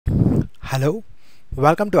Hello,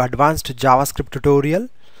 welcome to Advanced JavaScript Tutorial,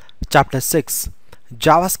 Chapter 6,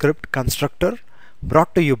 JavaScript Constructor,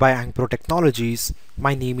 brought to you by Ankpro Technologies.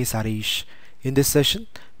 My name is Harish. In this session,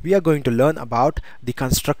 we are going to learn about the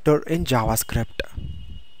constructor in JavaScript.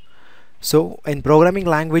 So, in programming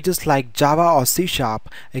languages like Java or C#,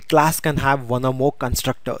 a class can have one or more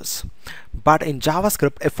constructors. But in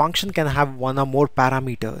JavaScript, a function can have one or more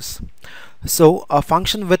parameters. So, a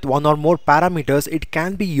function with one or more parameters, it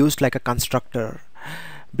can be used like a constructor,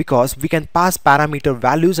 because we can pass parameter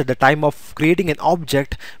values at the time of creating an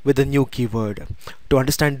object with a new keyword. To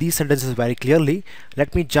understand these sentences very clearly,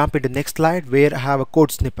 let me jump into the next slide where I have a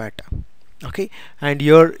code snippet. Okay, and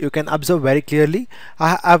here you can observe very clearly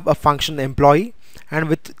I have a function employee,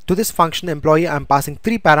 and to this function employee I'm passing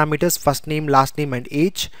three parameters: first name, last name and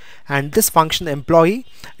age. And this function employee,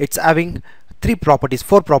 it's having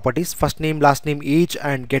four properties: first name, last name, age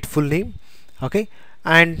and get full name. Okay,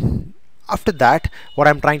 and after that what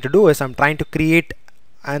I'm trying to do is I'm trying to create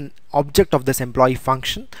an object of this employee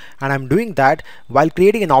function, and I'm doing that while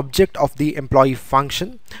creating an object of the employee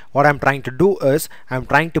function. What I'm trying to do is I'm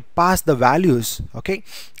trying to pass the values, okay,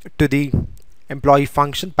 to the employee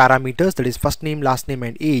function parameters, that is first name, last name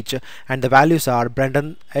and age, and the values are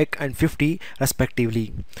Brendan, Ek and 50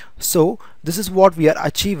 respectively. So this is what we are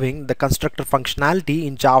achieving, the constructor functionality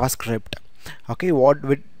in JavaScript. Okay, what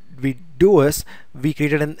we do is we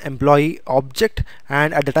created an employee object,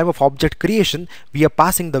 and at the time of object creation we are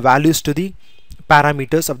passing the values to the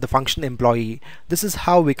parameters of the function employee. This is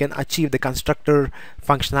how we can achieve the constructor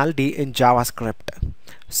functionality in JavaScript.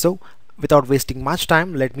 So without wasting much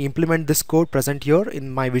time, let me implement this code present here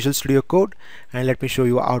in my Visual Studio Code, and let me show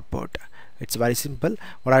you output. It's very simple.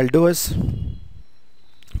 What I'll do is,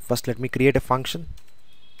 first let me create a function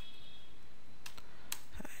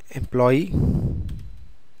employee,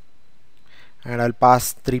 and I'll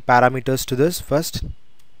pass three parameters to this. First,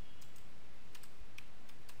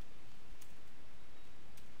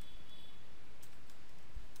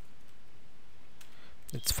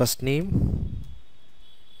 it's first name,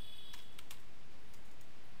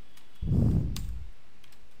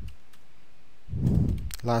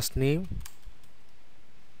 last name,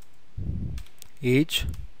 age,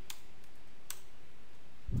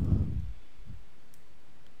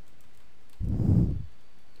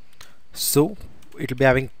 so it will be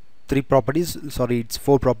having it's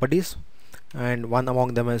four properties, and one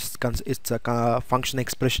among them is it's a function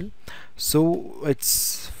expression. So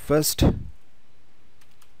it's first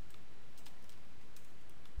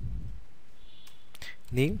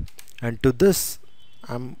name, and to this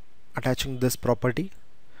I'm attaching this property.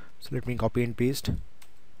 So let me copy and paste.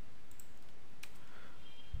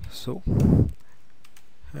 So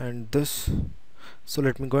and this, so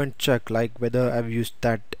let me go and check like whether I've used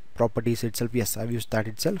that properties itself. Yes, I've used that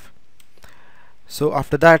itself. So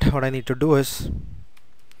after that what I need to do is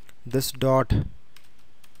this dot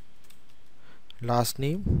last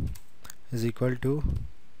name is equal to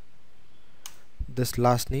this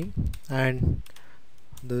last name, and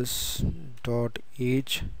this dot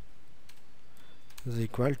age is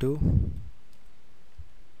equal to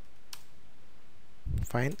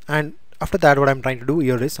fine. And after that what I'm trying to do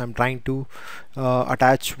here is I'm trying to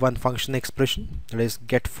attach one function expression, that is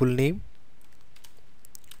get full name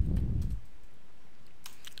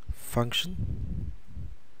function.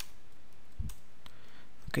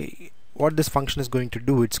 Okay, what this function is going to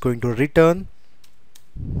do, it's going to return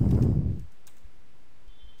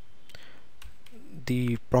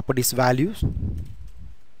the properties values.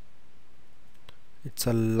 It's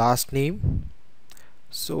a last name,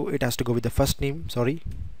 so it has to go with the first name, sorry,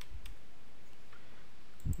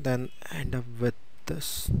 then end up with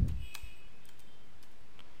this.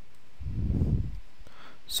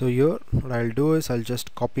 So here what I'll do is I'll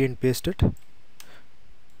just copy and paste it.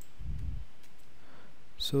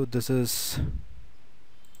 So this is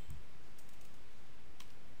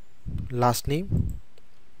last name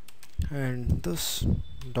and this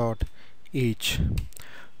dot age.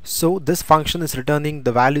 So this function is returning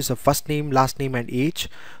the values of first name, last name and age.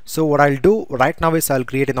 So what I'll do right now is I'll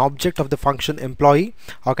create an object of the function employee.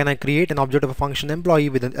 How can I create an object of a function employee?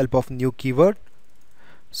 With the help of new keyword.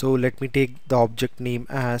 So let me take the object name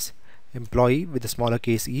as employee with a smaller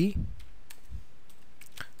case e.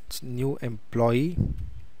 It's new employee.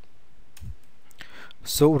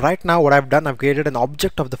 So right now what I've done, I've created an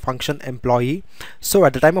object of the function employee. So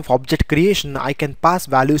at the time of object creation I can pass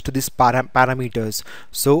values to these parameters.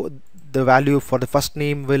 So the value for the first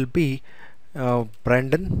name will be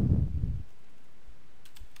Brendan,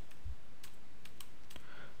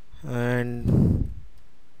 and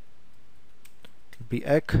it will be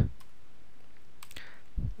Ek,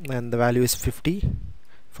 and the value is 50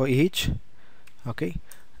 for each. Okay,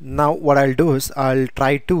 now what I'll do is I'll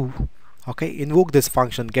try to invoke this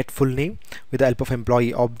function get full name with the help of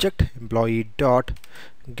employee object, employee dot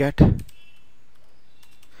get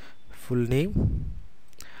full name.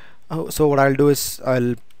 So what I'll do is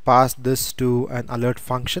I'll pass this to an alert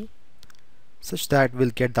function such that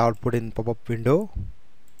we'll get the output in pop-up window.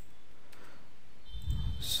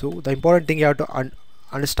 So the important thing you have to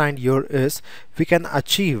understand here is we can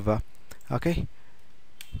achieve we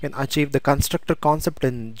can achieve the constructor concept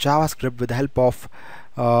in JavaScript with the help of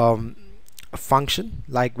a function.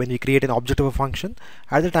 Like when we create an object of a function,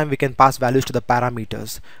 at the time we can pass values to the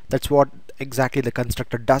parameters. That's what exactly the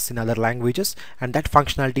constructor does in other languages, and that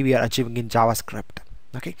functionality we are achieving in JavaScript.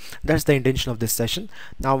 Okay, that's the intention of this session.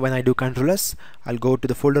 Now when I do Ctrl S, I'll go to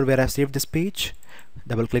the folder where I've saved this page,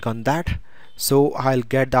 double click on that. So I'll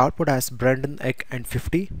get the output as Brendan, Egg and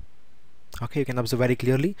 50. Okay, you can observe very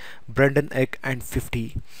clearly Brendan, Egg and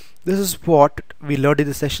 50. This is what we learned in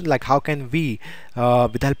this session, like how can we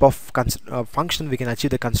with the help of function we can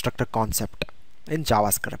achieve the constructor concept in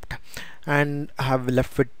JavaScript. And I have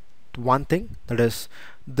left with one thing, that is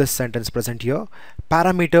this sentence present here: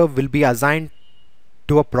 parameter will be assigned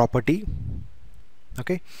to a property.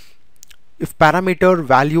 Okay, if parameter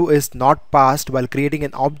value is not passed while creating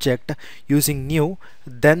an object using new,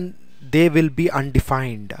 then they will be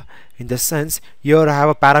undefined. In this sense, here I have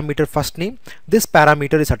a parameter first name. This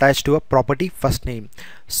parameter is attached to a property first name.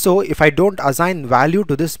 So if I don't assign value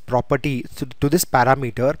to this property, to this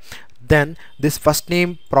parameter, then this first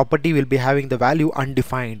name property will be having the value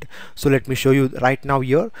undefined. So let me show you right now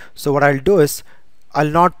here. So what I'll do is I'll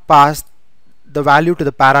not pass the value to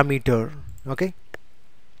the parameter, okay,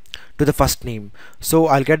 to the first name. So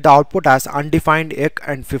I'll get the output as undefined egg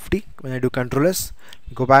and 50. When I do Ctrl S,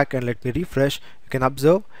 go back and let me refresh, you can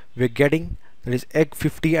observe we're getting that is egg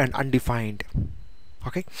 50 and undefined.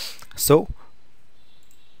 Okay, so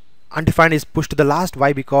undefined is pushed to the last.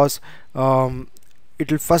 Why? Because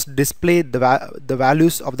it will first display the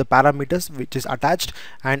values of the parameters which is attached,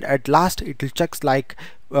 and at last it will checks like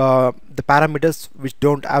the parameters which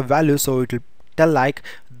don't have value, so it will tell like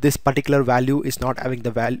this particular value is not having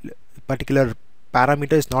the value, particular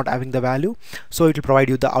parameter is not having the value, so it will provide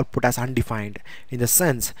you the output as undefined. In the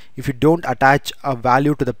sense, if you don't attach a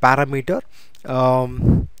value to the parameter,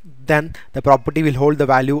 then the property will hold the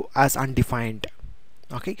value as undefined.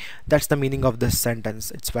 Okay, that's the meaning of this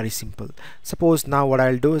sentence. It's very simple. Suppose now what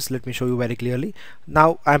I'll do is, let me show you very clearly.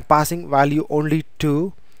 Now I'm passing value only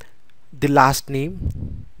to the last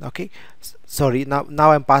name. Okay, sorry,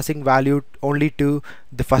 now I'm passing value only to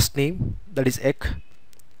the first name, that is egg.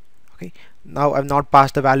 Okay, now I've not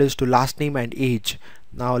passed the values to last name and age.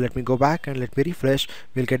 Now let me go back and let me refresh.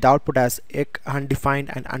 We'll get the output as egg, undefined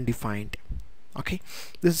and undefined. Okay,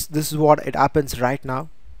 this is what it happens right now.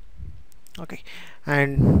 Okay,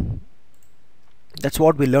 and that's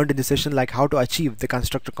what we learned in this session, like how to achieve the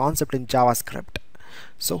constructor concept in JavaScript.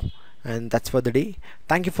 So, and that's for the day.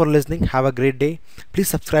 Thank you for listening. Have a great day. Please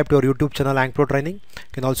subscribe to our YouTube channel Ankpro Training.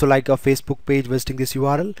 You can also like our Facebook page visiting this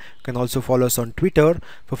URL. You can also follow us on Twitter.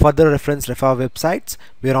 For further reference, refer our websites.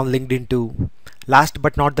 We are on LinkedIn too. Last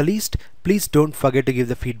but not the least, please don't forget to give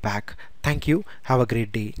the feedback. Thank you. Have a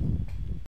great day.